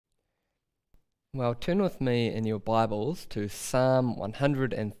Well, turn with me in your Bibles to Psalm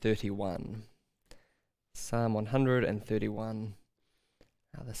 131. Psalm 131.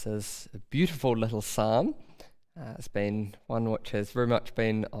 Now, this is a beautiful little psalm. It's been one which has very much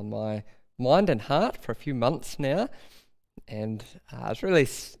been on my mind and heart for a few months now. And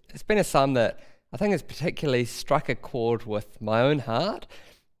it's been a psalm that I think has particularly struck a chord with my own heart,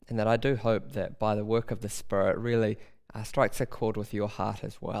 and that I do hope that by the work of the Spirit really strikes a chord with your heart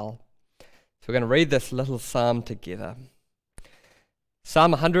as well. So we're going to read this little psalm together. Psalm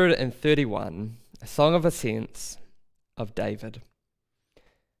 131, a song of ascents of David.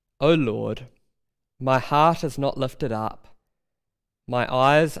 O Lord, my heart is not lifted up, my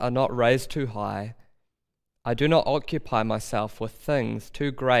eyes are not raised too high. I do not occupy myself with things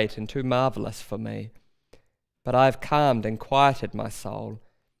too great and too marvelous for me, but I have calmed and quieted my soul,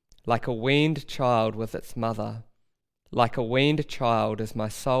 like a weaned child with its mother. Like a weaned child is my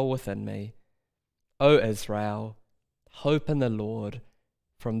soul within me. O Israel, hope in the Lord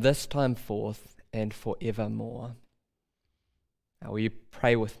from this time forth and forevermore. Now, will you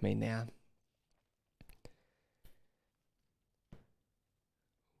pray with me now?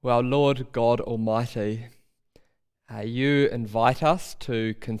 Well, Lord God Almighty, you invite us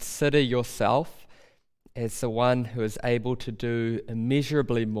to consider yourself as the one who is able to do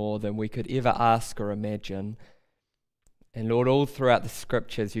immeasurably more than we could ever ask or imagine. And Lord, all throughout the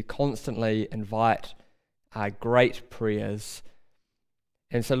scriptures, you constantly invite great prayers.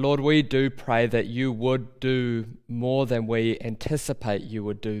 And so, Lord, we do pray that you would do more than we anticipate you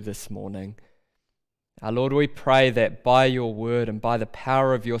would do this morning. Lord, we pray that by your word and by the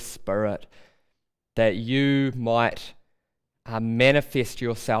power of your Spirit, that you might manifest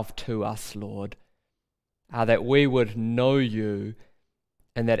yourself to us, Lord, that we would know you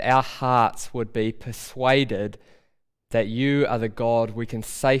and that our hearts would be persuaded that you are the God we can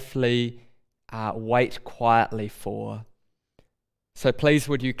safely wait quietly for. So please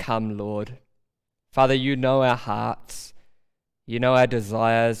would you come, Lord. Father, you know our hearts. You know our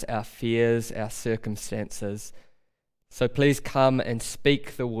desires, our fears, our circumstances. So please come and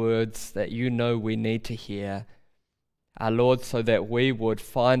speak the words that you know we need to hear, our Lord, so that we would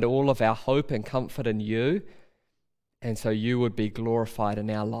find all of our hope and comfort in you, and so you would be glorified in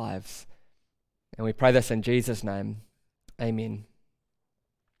our lives. And we pray this in Jesus' name. Amen.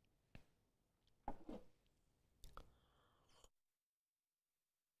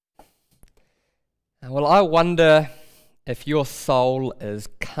 Well, I wonder if your soul is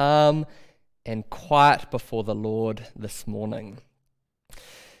calm and quiet before the Lord this morning.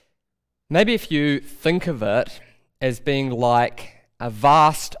 Maybe if you think of it as being like a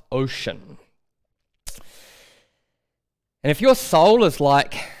vast ocean. And if your soul is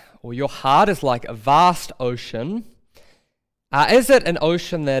like, or your heart is like a vast ocean, is it an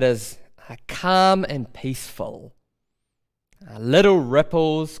ocean that is calm and peaceful? Little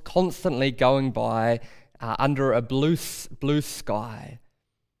ripples constantly going by under a blue sky,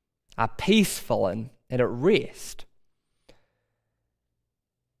 peaceful and at rest?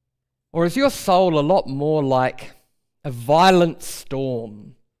 Or is your soul a lot more like a violent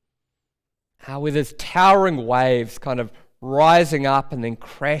storm, where there's towering waves kind of rising up and then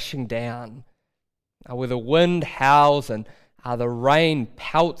crashing down, where the wind howls and the rain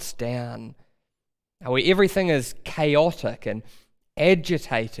pelts down, where everything is chaotic and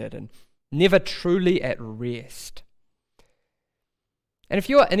agitated and never truly at rest? And if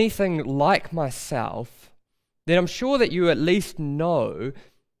you're anything like myself, then I'm sure that you at least know,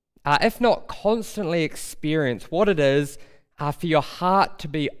 if not constantly experience, what it is for your heart to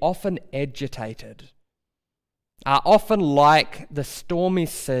be often agitated, often like the stormy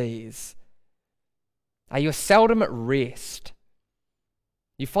seas. You're seldom at rest.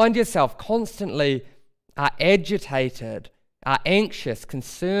 You find yourself constantly agitated, anxious,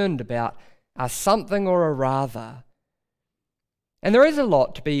 concerned about something or a rather. And there is a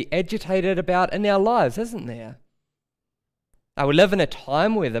lot to be agitated about in our lives, isn't there? We live in a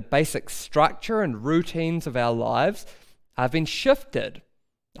time where the basic structure and routines of our lives have been shifted,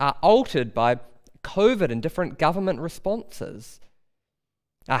 altered by COVID and different government responses.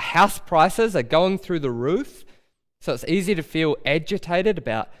 Our house prices are going through the roof, so it's easy to feel agitated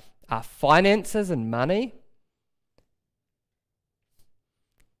about our finances and money.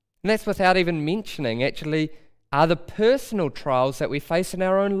 And that's without even mentioning, actually, the personal trials that we face in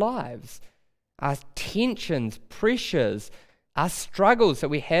our own lives, our tensions, pressures, our struggles that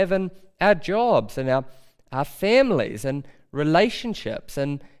we have in our jobs and our families and relationships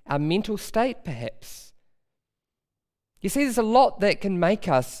and our mental state, perhaps. You see, there's a lot that can make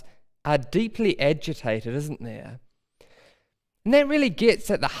us deeply agitated, isn't there? And that really gets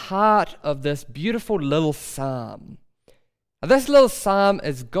at the heart of this beautiful little psalm. Now, this little psalm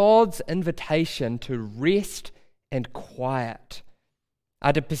is God's invitation to rest and quiet,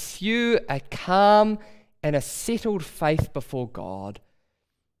 to pursue a calm and a settled faith before God.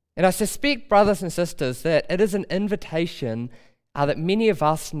 And I suspect, brothers and sisters, that it is an invitation that many of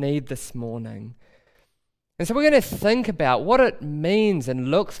us need this morning. And so we're going to think about what it means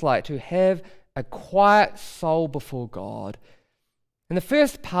and looks like to have a quiet soul before God. And the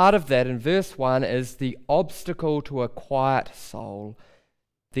first part of that in verse 1 is the obstacle to a quiet soul.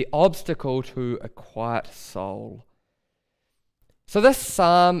 The obstacle to a quiet soul. So this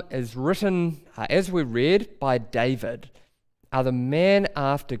psalm is written, as we read, by David, the man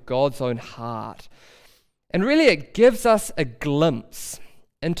after God's own heart. And really it gives us a glimpse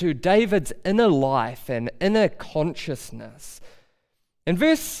into David's inner life and inner consciousness. And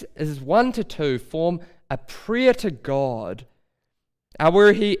verses 1 to 2 form a prayer to God,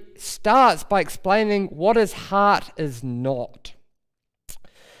 where he starts by explaining what his heart is not.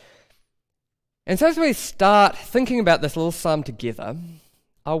 And so as we start thinking about this little psalm together,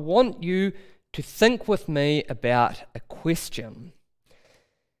 I want you to think with me about a question.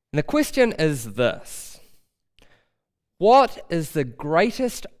 And the question is this: what is the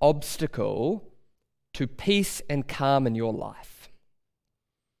greatest obstacle to peace and calm in your life?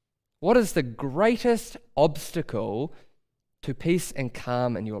 What is the greatest obstacle to peace and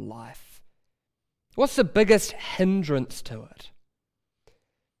calm in your life? What's the biggest hindrance to it?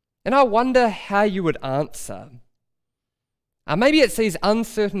 And I wonder how you would answer. Maybe it's these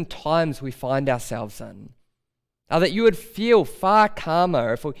uncertain times we find ourselves in, that you would feel far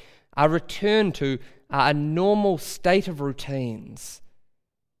calmer if we return to a normal state of routines.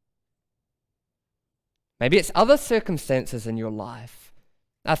 Maybe it's other circumstances in your life,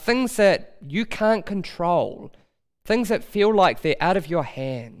 things that you can't control, things that feel like they're out of your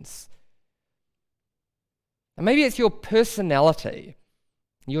hands. And maybe it's your personality,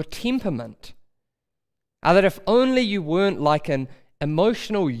 your temperament, that if only you weren't like an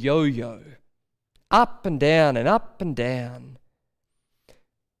emotional yo-yo, up and down and up and down.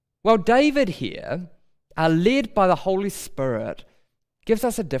 Well, David here, led by the Holy Spirit, gives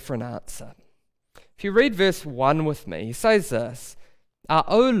us a different answer. If you read verse 1 with me, he says this: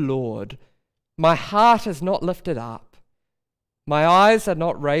 O Lord, my heart is not lifted up, my eyes are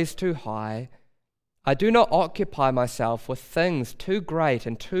not raised too high. I do not occupy myself with things too great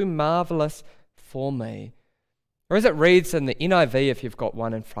and too marvelous for me. Or as it reads in the NIV, if you've got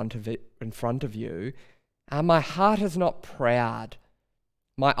one in front of you, my heart is not proud,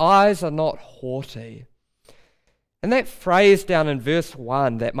 my eyes are not haughty. And that phrase down in verse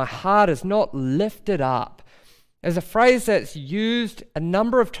 1, that my heart is not lifted up, is a phrase that's used a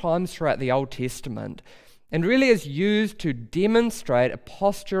number of times throughout the Old Testament and really is used to demonstrate a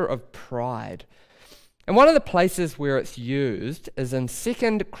posture of pride. And one of the places where it's used is in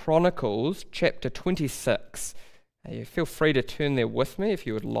 2 Chronicles chapter 26. You feel free to turn there with me if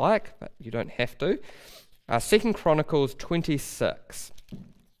you would like, but you don't have to. 2 Chronicles 26.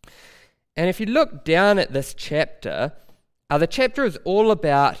 And if you look down at this chapter, the chapter is all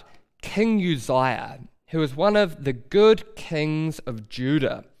about King Uzziah, who was one of the good kings of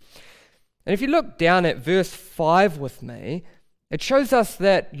Judah. And if you look down at verse 5 with me, it shows us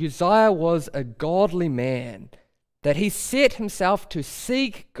that Uzziah was a godly man, that he set himself to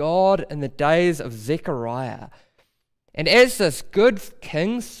seek God in the days of Zechariah. And as this good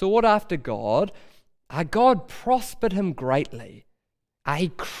king sought after God, God prospered him greatly. He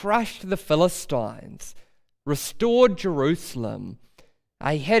crushed the Philistines, restored Jerusalem.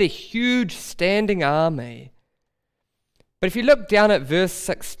 He had a huge standing army. But if you look down at verse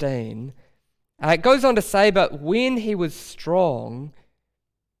 16, it goes on to say, but when he was strong,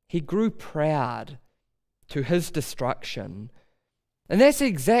 he grew proud to his destruction. And that's the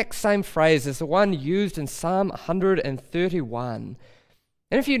exact same phrase as the one used in Psalm 131.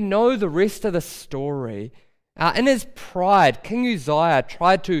 And if you know the rest of the story, in his pride, King Uzziah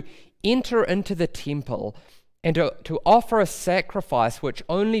tried to enter into the temple and to offer a sacrifice which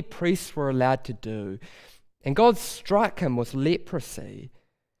only priests were allowed to do. And God struck him with leprosy.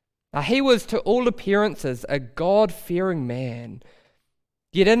 He was, to all appearances, a God-fearing man.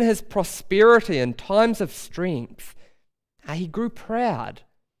 Yet in his prosperity and times of strength, he grew proud.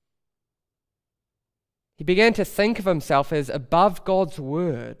 He began to think of himself as above God's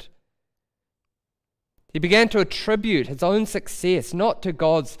word. He began to attribute his own success not to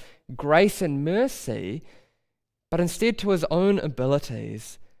God's grace and mercy, but instead to his own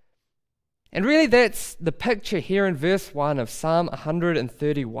abilities. And really that's the picture here in verse 1 of Psalm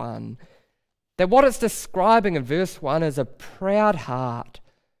 131, That what it's describing in verse 1 is a proud heart,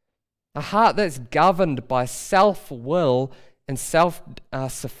 a heart that's governed by self-will and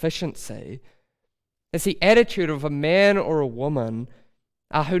self-sufficiency. It's the attitude of a man or a woman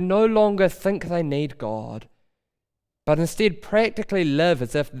who no longer think they need God, but instead practically live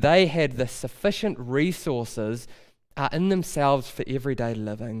as if they had the sufficient resources in themselves for everyday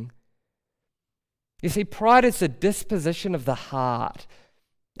living. You see, pride is the disposition of the heart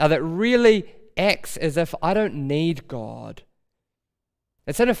that really acts as if I don't need God.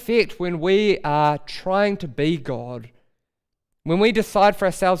 It's in effect when we are trying to be God, when we decide for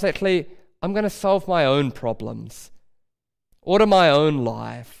ourselves, actually, I'm going to solve my own problems, order my own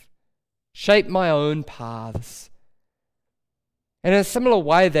life, shape my own paths. And in a similar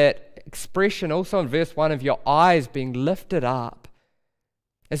way, that expression also in verse 1 of your eyes being lifted up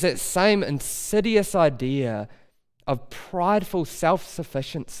is that same insidious idea of prideful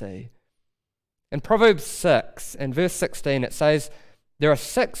self-sufficiency. In Proverbs 6, in verse 16, it says, there are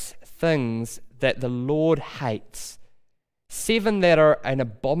 6 things that the Lord hates, 7 that are an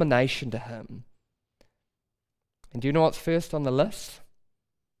abomination to him. And do you know what's first on the list?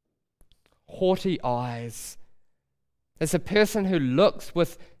 Haughty eyes. It's a person who looks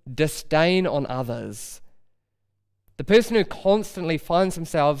with disdain on others. The person who constantly finds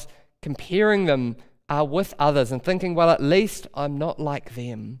themselves comparing them with others and thinking, well, at least I'm not like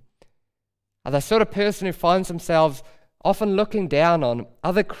them. The sort of person who finds themselves often looking down on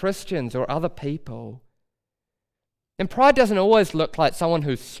other Christians or other people. And pride doesn't always look like someone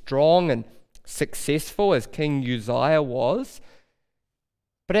who's strong and successful, as King Uzziah was,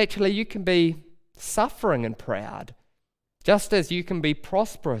 but actually you can be suffering and proud, just as you can be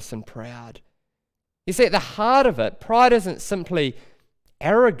prosperous and proud. You see, at the heart of it, pride isn't simply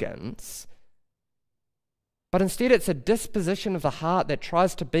arrogance, but instead it's a disposition of the heart that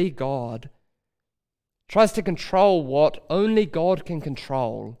tries to be God, tries to control what only God can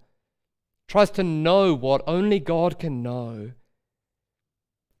control, tries to know what only God can know.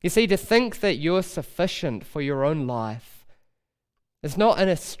 You see, to think that you're sufficient for your own life is not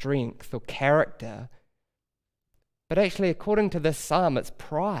inner strength or character, but actually, according to this psalm, it's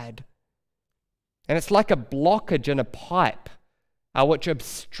pride. And it's like a blockage in a pipe which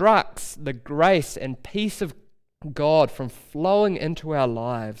obstructs the grace and peace of God from flowing into our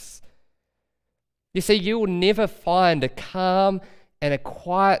lives. You see, you will never find a calm and a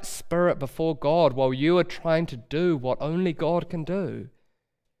quiet spirit before God while you are trying to do what only God can do.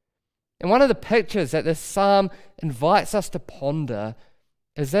 And one of the pictures that this psalm invites us to ponder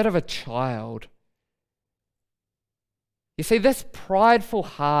is that of a child. You see, this prideful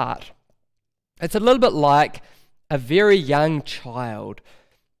heart, it's a little bit like a very young child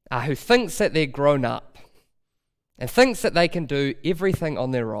who thinks that they're grown up and thinks that they can do everything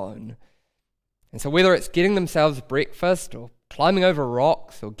on their own. And so whether it's getting themselves breakfast or climbing over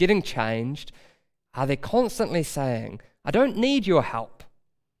rocks or getting changed, they're constantly saying, I don't need your help.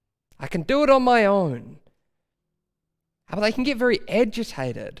 I can do it on my own. But they can get very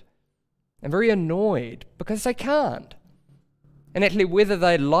agitated and very annoyed because they can't. And actually, whether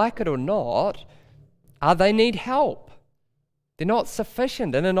they like it or not, they need help. They're not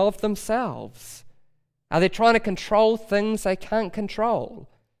sufficient in and of themselves. They're trying to control things they can't control,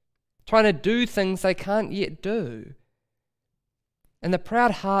 trying to do things they can't yet do. And the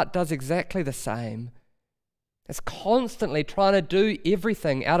proud heart does exactly the same. It's constantly trying to do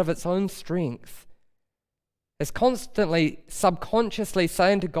everything out of its own strength. It's constantly, subconsciously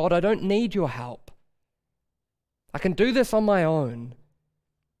saying to God, I don't need your help. I can do this on my own.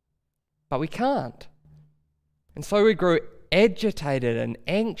 But we can't. And so we grow agitated and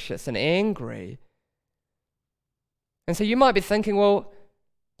anxious and angry. And so you might be thinking, well,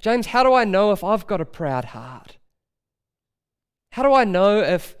 James, how do I know if I've got a proud heart? How do I know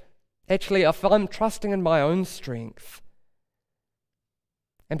if I'm trusting in my own strength?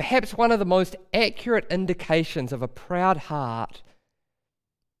 And perhaps one of the most accurate indications of a proud heart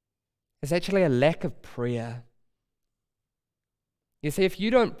is actually a lack of prayer. You see, if you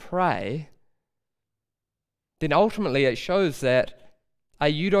don't pray, then ultimately it shows that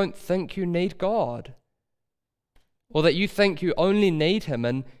you don't think you need God, or that you think you only need Him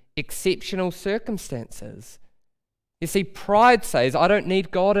in exceptional circumstances. You see, pride says, I don't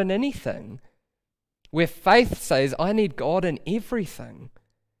need God in anything, where faith says, I need God in everything.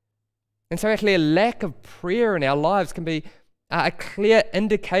 And so actually a lack of prayer in our lives can be a clear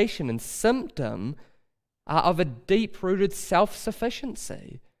indication and symptom of a deep-rooted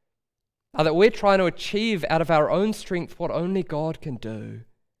self-sufficiency, that we're trying to achieve out of our own strength what only God can do.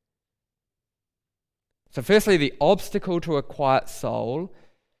 So firstly, the obstacle to a quiet soul,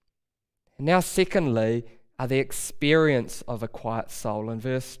 And now secondly, the experience of a quiet soul in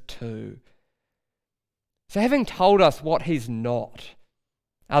verse 2. So having told us what he's not,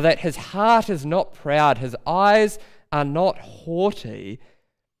 that his heart is not proud, his eyes are not haughty,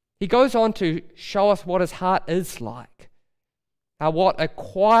 he goes on to show us what his heart is like, what a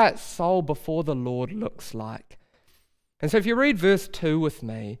quiet soul before the Lord looks like. And so if you read verse 2 with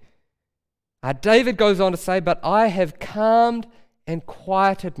me, David goes on to say, "But I have calmed and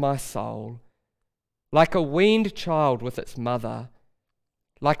quieted my soul, like a weaned child with its mother.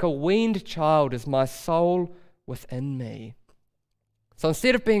 Like a weaned child is my soul within me." So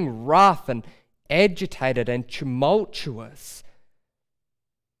instead of being rough and agitated and tumultuous,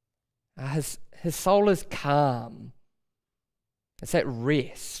 his soul is calm. It's at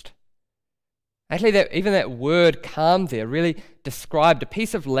rest. Actually, even that word calm there really described a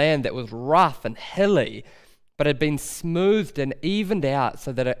piece of land that was rough and hilly, but had been smoothed and evened out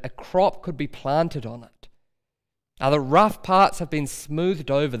so that a crop could be planted on it. The rough parts have been smoothed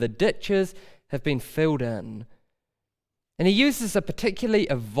over, the ditches have been filled in. And he uses a particularly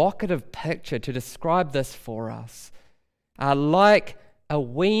evocative picture to describe this for us, like a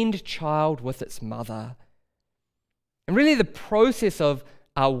weaned child with its mother. And really the process of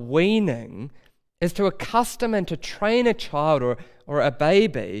weaning is to accustom and to train a child or a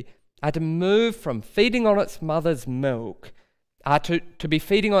baby to move from feeding on its mother's milk to be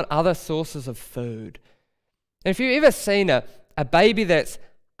feeding on other sources of food. And if you've ever seen a baby that's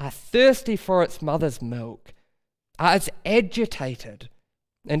thirsty for its mother's milk, it's agitated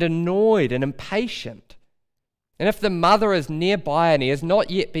and annoyed and impatient. And if the mother is nearby and he has not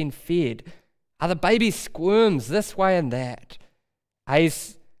yet been fed, the baby squirms this way and that. He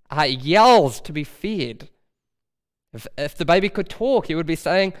yells to be fed. If the baby could talk, he would be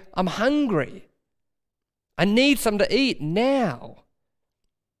saying, "I'm hungry. I need something to eat now."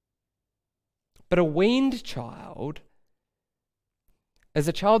 But a weaned child is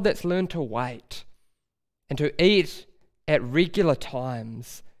a child that's learned to wait and to eat at regular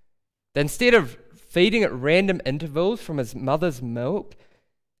times. That instead of feeding at random intervals from his mother's milk,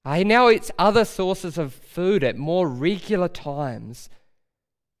 he now eats other sources of food at more regular times.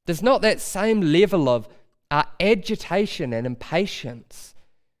 There's not that same level of agitation and impatience,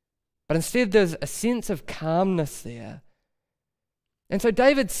 but instead there's a sense of calmness there. And so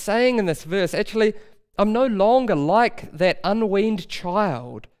David's saying in this verse, actually, I'm no longer like that unweaned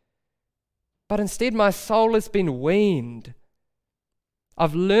child, but instead my soul has been weaned.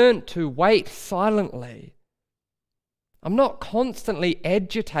 I've learnt to wait silently. I'm not constantly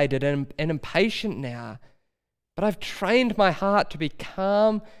agitated and impatient now, but I've trained my heart to be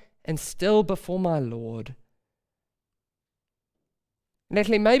calm and still before my Lord. And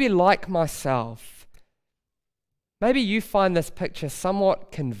actually, maybe like myself, maybe you find this picture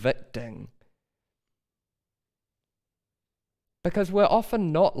somewhat convicting, because we're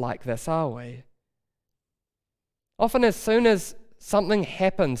often not like this, are we? Often as soon as something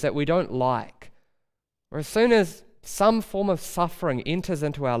happens that we don't like, or as soon as some form of suffering enters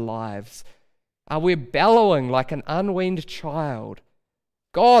into our lives, we're bellowing like an unweaned child.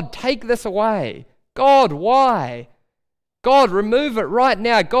 "God, take this away. God, why? God, remove it right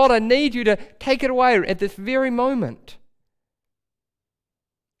now. God, I need you to take it away at this very moment."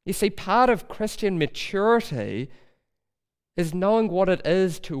 You see, part of Christian maturity is knowing what it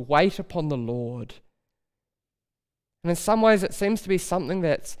is to wait upon the Lord. And in some ways it seems to be something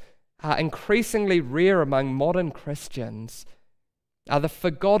that's increasingly rare among modern Christians, the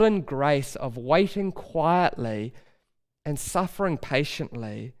forgotten grace of waiting quietly and suffering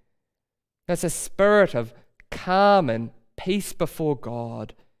patiently. It's a spirit of calm and peace before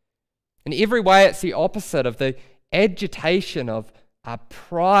God. In every way it's the opposite of the agitation of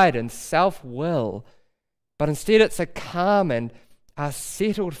pride and self-will, but instead it's a calm and a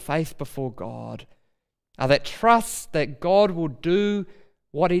settled faith before God, that trusts that God will do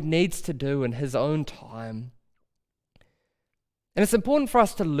what he needs to do in his own time. And it's important for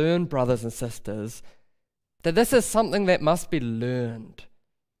us to learn, brothers and sisters, that this is something that must be learned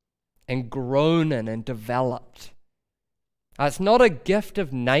and grown in and developed. It's not a gift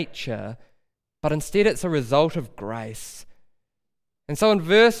of nature, but instead it's a result of grace. And so in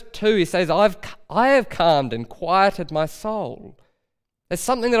verse 2 he says, I have calmed and quieted my soul. It's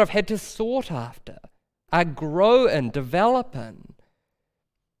something that I've had to sought after, grow in, develop in.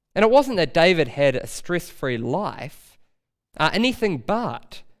 And it wasn't that David had a stress-free life, anything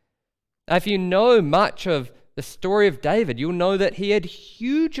but. If you know much of the story of David, you'll know that he had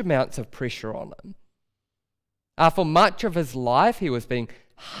huge amounts of pressure on him. For much of his life, he was being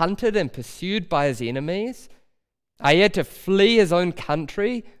hunted and pursued by his enemies. He had to flee his own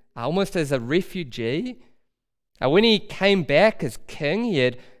country almost as a refugee. When he came back as king, he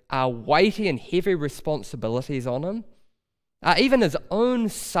had weighty and heavy responsibilities on him. Even his own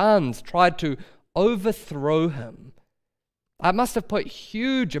sons tried to overthrow him. It must have put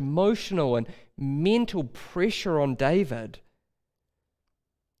huge emotional and mental pressure on David.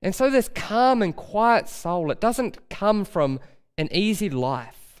 And so this calm and quiet soul, it doesn't come from an easy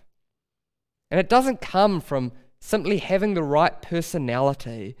life. And it doesn't come from simply having the right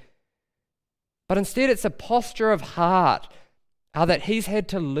personality. But instead it's a posture of heart that he's had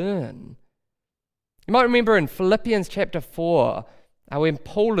to learn. You might remember in Philippians chapter 4, when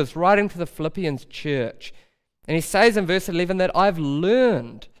Paul is writing to the Philippians church, and he says in verse 11 that I've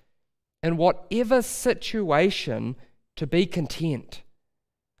learned in whatever situation to be content.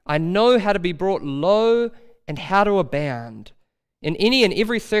 I know how to be brought low and how to abound. In any and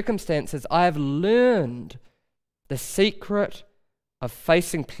every circumstances, I have learned the secret of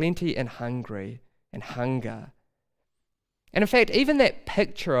facing plenty and hunger. And in fact, even that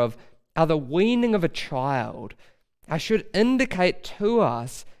picture of the weaning of a child should indicate to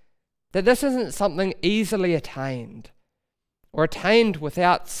us that this isn't something easily attained or attained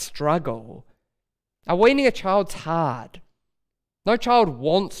without struggle. Weaning a child's hard. No child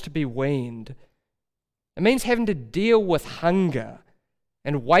wants to be weaned. It means having to deal with hunger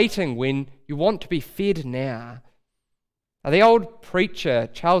and waiting when you want to be fed now. The old preacher,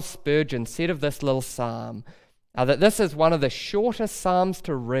 Charles Spurgeon, said of this little psalm that this is one of the shortest psalms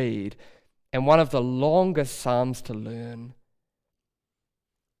to read and one of the longest psalms to learn.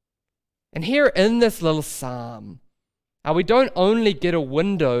 And here in this little psalm, we don't only get a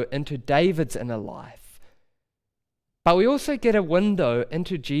window into David's inner life, but we also get a window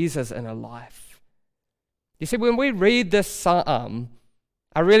into Jesus' inner life. You see, when we read this psalm,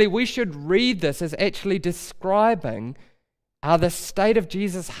 we should read this as actually describing the state of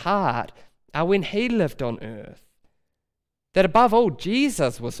Jesus' heart when he lived on earth. That above all,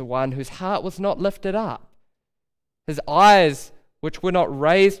 Jesus was the one whose heart was not lifted up, his eyes which were not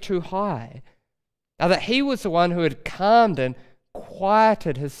raised too high. That he was the one who had calmed and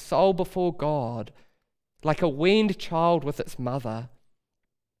quieted his soul before God, like a weaned child with its mother.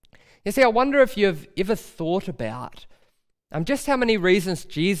 You see, I wonder if you've ever thought about just how many reasons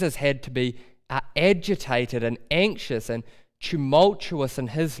Jesus had to be agitated and anxious and tumultuous in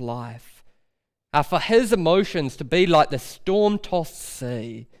his life, for his emotions to be like the storm-tossed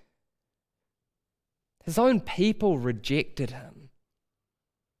sea. His own people rejected him.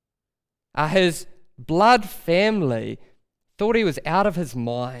 His blood family thought he was out of his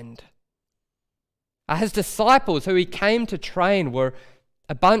mind. His disciples, who he came to train, were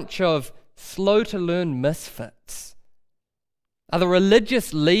a bunch of slow-to-learn misfits. The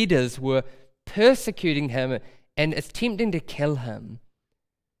religious leaders were persecuting him and attempting to kill him.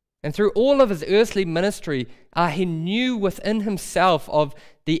 And through all of his earthly ministry, he knew within himself of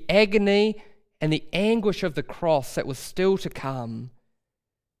the agony and the anguish of the cross that was still to come.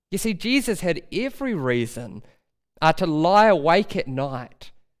 You see, Jesus had every reason to lie awake at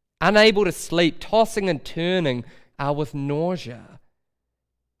night, unable to sleep, tossing and turning with nausea,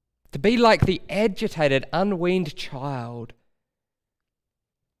 to be like the agitated, unweaned child.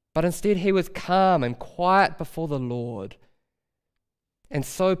 But instead he was calm and quiet before the Lord, and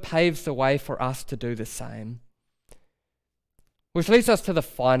so paves the way for us to do the same. Which leads us to the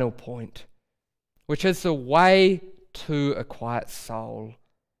final point, which is the way to a quiet soul.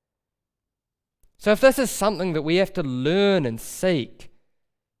 So if this is something that we have to learn and seek,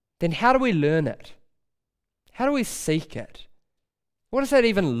 then how do we learn it? How do we seek it? What does that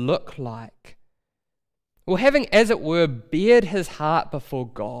even look like? Well, having, as it were, bared his heart before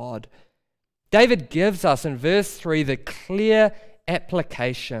God, David gives us in verse 3 the clear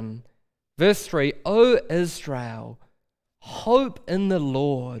application. Verse 3, O Israel, hope in the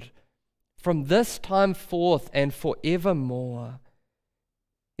Lord from this time forth and forevermore.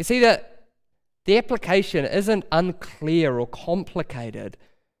 You see that the application isn't unclear or complicated,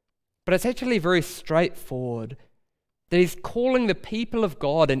 but it's actually very straightforward. That he's calling the people of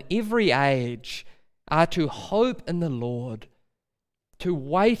God in every age to hope in the Lord, to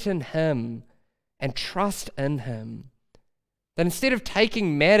wait in him and trust in him. That instead of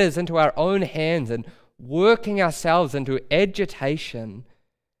taking matters into our own hands and working ourselves into agitation,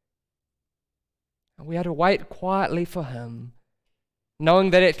 we are to wait quietly for him,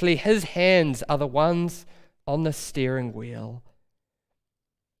 knowing that actually his hands are the ones on the steering wheel.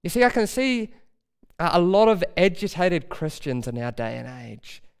 You see, I can see a lot of agitated Christians in our day and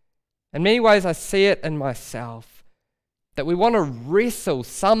age. In many ways, I see it in myself, that we want to wrestle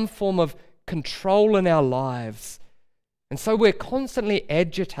some form of control in our lives. And so we're constantly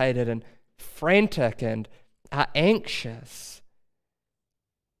agitated and frantic and are anxious.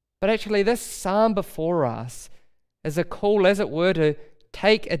 But actually this psalm before us is a call, as it were, to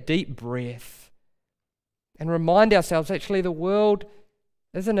take a deep breath and remind ourselves, actually the world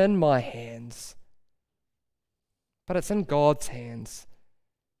isn't in my hands, but it's in God's hands.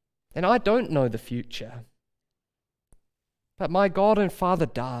 And I don't know the future, but my God and Father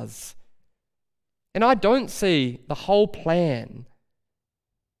does. And I don't see the whole plan,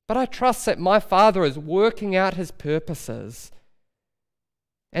 but I trust that my Father is working out his purposes.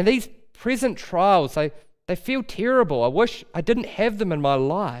 And these present trials, they feel terrible. I wish I didn't have them in my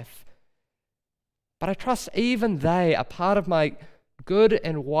life. But I trust even they are part of my good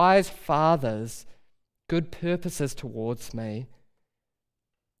and wise Father's good purposes towards me.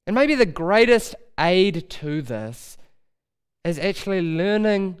 And maybe the greatest aid to this is actually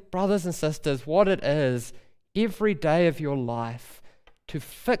learning, brothers and sisters, what it is every day of your life to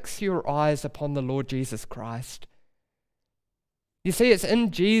fix your eyes upon the Lord Jesus Christ. You see, it's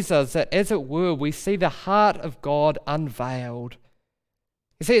in Jesus that, as it were, we see the heart of God unveiled.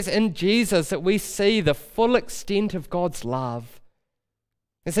 You see, it's in Jesus that we see the full extent of God's love.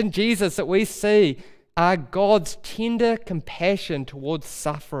 It's in Jesus that we see God's tender compassion towards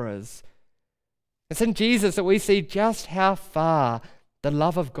sufferers. It's in Jesus that we see just how far the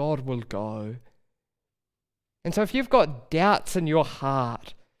love of God will go. And so if you've got doubts in your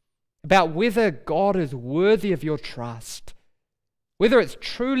heart about whether God is worthy of your trust, whether it's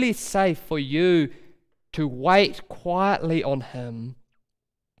truly safe for you to wait quietly on him,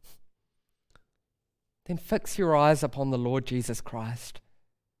 then fix your eyes upon the Lord Jesus Christ.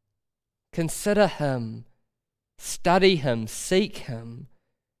 Consider him, study him, seek him.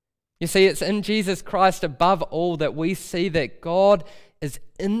 You see, it's in Jesus Christ above all that we see that God is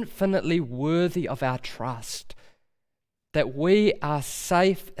infinitely worthy of our trust, that we are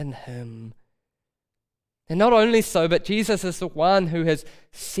safe in him. And not only so, but Jesus is the one who has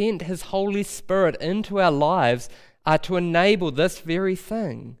sent his Holy Spirit into our lives to enable this very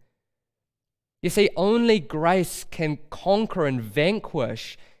thing. You see, only grace can conquer and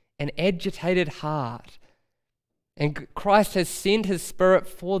vanquish an agitated heart. And Christ has sent his Spirit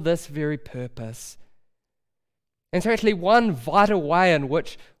for this very purpose. And so actually one vital way in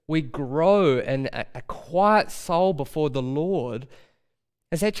which we grow in a quiet soul before the Lord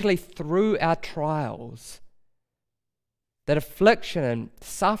is actually through our trials. That affliction and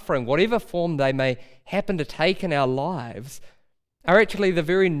suffering, whatever form they may happen to take in our lives, are actually the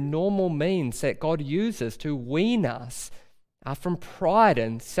very normal means that God uses to wean us from pride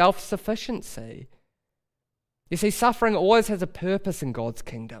and self-sufficiency. You see, suffering always has a purpose in God's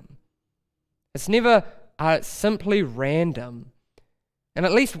kingdom. It's never simply random. And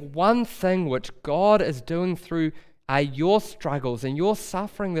at least one thing which God is doing through your struggles and your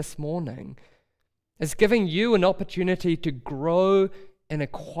suffering this morning is giving you an opportunity to grow in a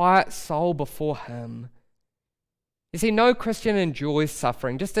quiet soul before him. You see, no Christian enjoys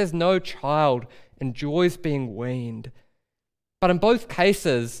suffering, just as no child enjoys being weaned. But in both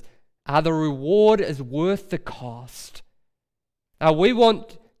cases, the reward is worth the cost. We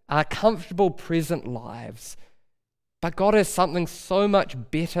want comfortable present lives, but God has something so much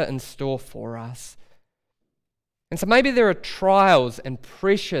better in store for us. And so maybe there are trials and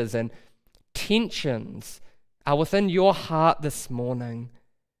pressures and tensions within your heart this morning.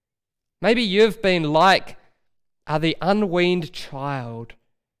 Maybe you've been like the unweaned child,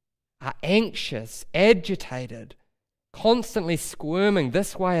 anxious, agitated, constantly squirming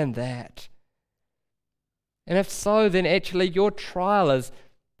this way and that. And if so, then actually your trial is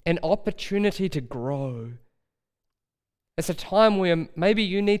an opportunity to grow. It's a time where maybe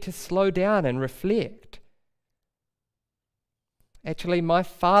you need to slow down and reflect. Actually, my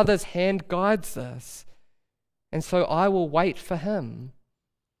Father's hand guides this, and so I will wait for him.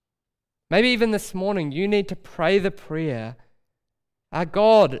 Maybe even this morning you need to pray the prayer,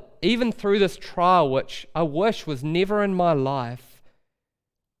 God, even through this trial, which I wish was never in my life,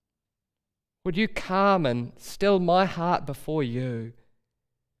 would you calm and still my heart before you?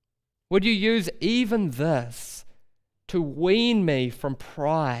 Would you use even this to wean me from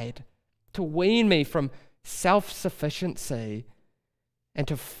pride, to wean me from self-sufficiency, and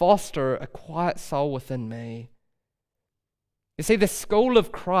to foster a quiet soul within me? You see, the school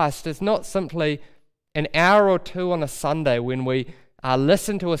of Christ is not simply an hour or two on a Sunday when we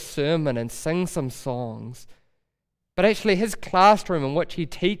listen to a sermon and sing some songs, but actually his classroom in which he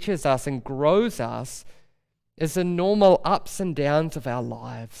teaches us and grows us is the normal ups and downs of our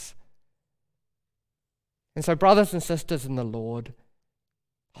lives. And so, brothers and sisters in the Lord,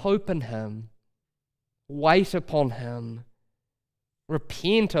 hope in him, wait upon him.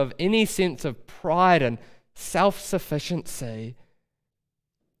 Repent of any sense of pride and self-sufficiency,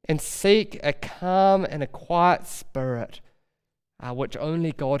 and seek a calm and a quiet spirit, which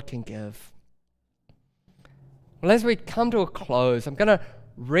only God can give. Well, as we come to a close, I'm going to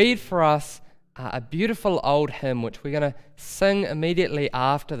read for us a beautiful old hymn which we're going to sing immediately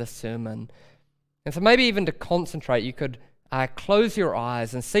after the sermon. And so maybe even to concentrate, you could close your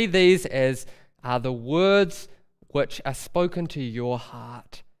eyes and see these as the words which are spoken to your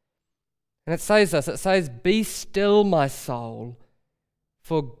heart. And it says this, it says, "Be still, my soul,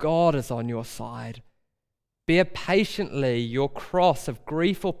 for God is on your side. Bear patiently your cross of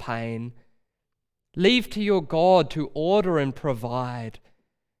grief or pain. Leave to your God to order and provide.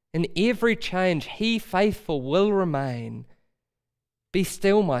 In every change he faithful will remain. Be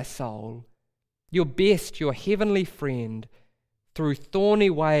still, my soul. Your best, your heavenly friend, through thorny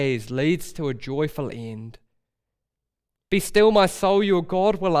ways leads to a joyful end. Be still, my soul, your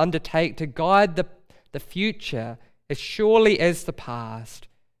God will undertake to guide the future as surely as the past.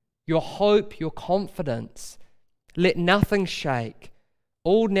 Your hope, your confidence, let nothing shake.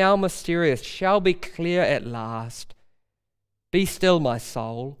 All now mysterious shall be clear at last. Be still, my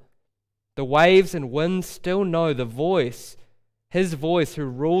soul. The waves and winds still know the voice, his voice who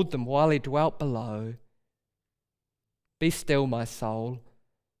ruled them while he dwelt below. Be still, my soul,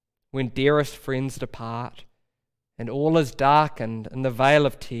 when dearest friends depart, and all is darkened in the veil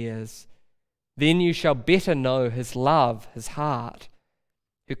of tears. Then you shall better know his love, his heart,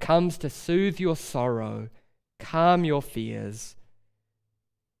 who comes to soothe your sorrow, calm your fears.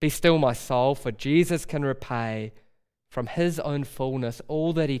 Be still, my soul, for Jesus can repay from his own fullness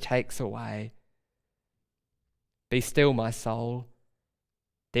all that he takes away. Be still, my soul.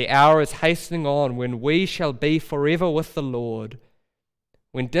 The hour is hastening on when we shall be forever with the Lord,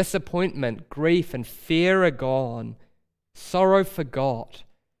 when disappointment, grief, and fear are gone, sorrow forgot,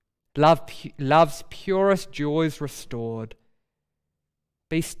 love's purest joys restored.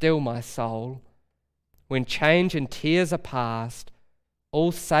 Be still, my soul, when change and tears are past,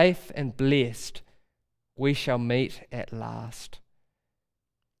 all safe and blessed, we shall meet at last.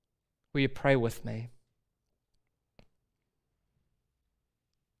 Will you pray with me?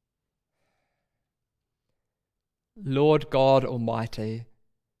 Lord God Almighty,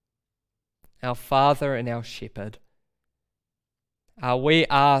 our Father and our Shepherd, we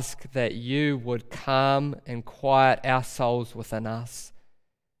ask that you would calm and quiet our souls within us.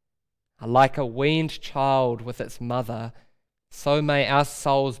 Like a weaned child with its mother, so may our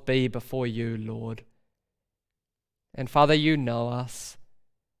souls be before you, Lord. And Father, you know us.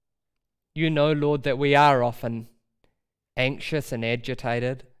 You know, Lord, that we are often anxious and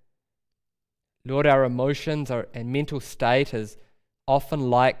agitated. Lord, our emotions and mental state is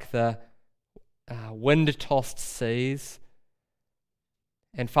often like the wind-tossed seas.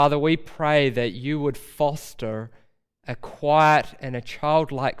 And Father, we pray that you would foster a quiet and a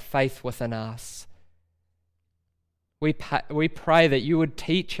childlike faith within us. We pray that you would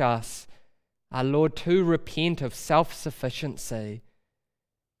teach us, our Lord, to repent of self-sufficiency,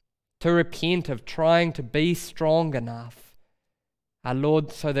 to repent of trying to be strong enough, our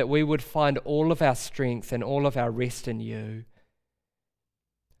Lord, so that we would find all of our strength and all of our rest in you.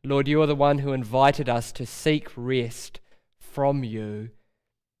 Lord, you are the one who invited us to seek rest from you,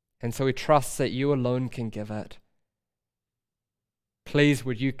 and so we trust that you alone can give it. Please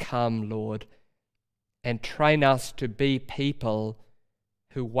would you come, Lord, and train us to be people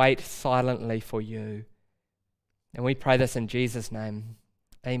who wait silently for you. And we pray this in Jesus' name.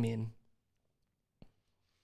 Amen.